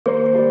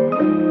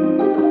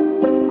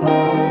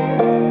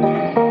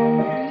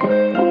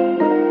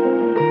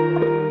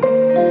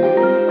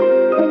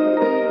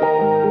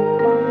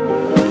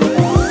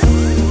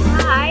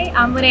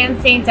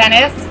and St.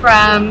 Denis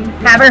from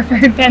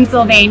Haverford,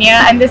 Pennsylvania,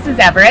 and this is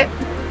Everett.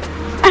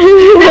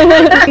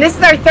 This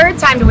is our third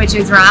time to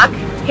Witches Rock,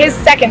 his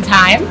second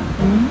time.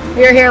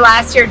 We were here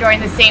last year during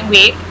the same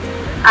week,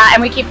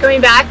 and we keep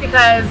coming back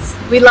because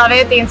we love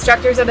it. The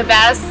instructors are the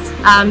best.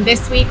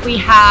 This week we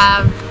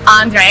have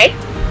Andre,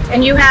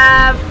 and you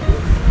have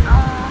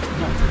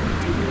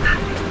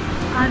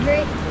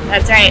Andre?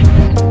 That's right.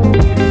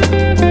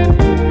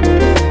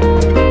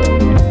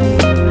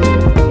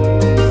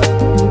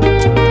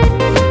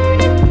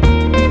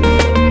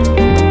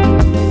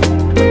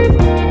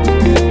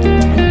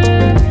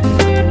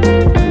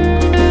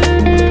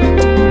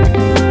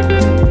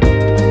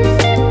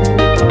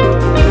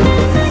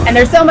 And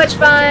they're so much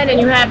fun,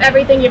 and you have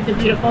everything. You have the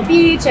beautiful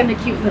beach and the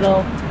cute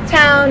little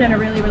town and a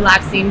really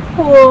relaxing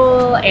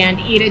pool and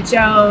eat at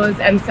Joe's,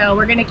 and so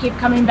we're going to keep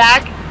coming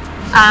back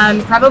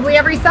probably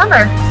every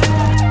summer.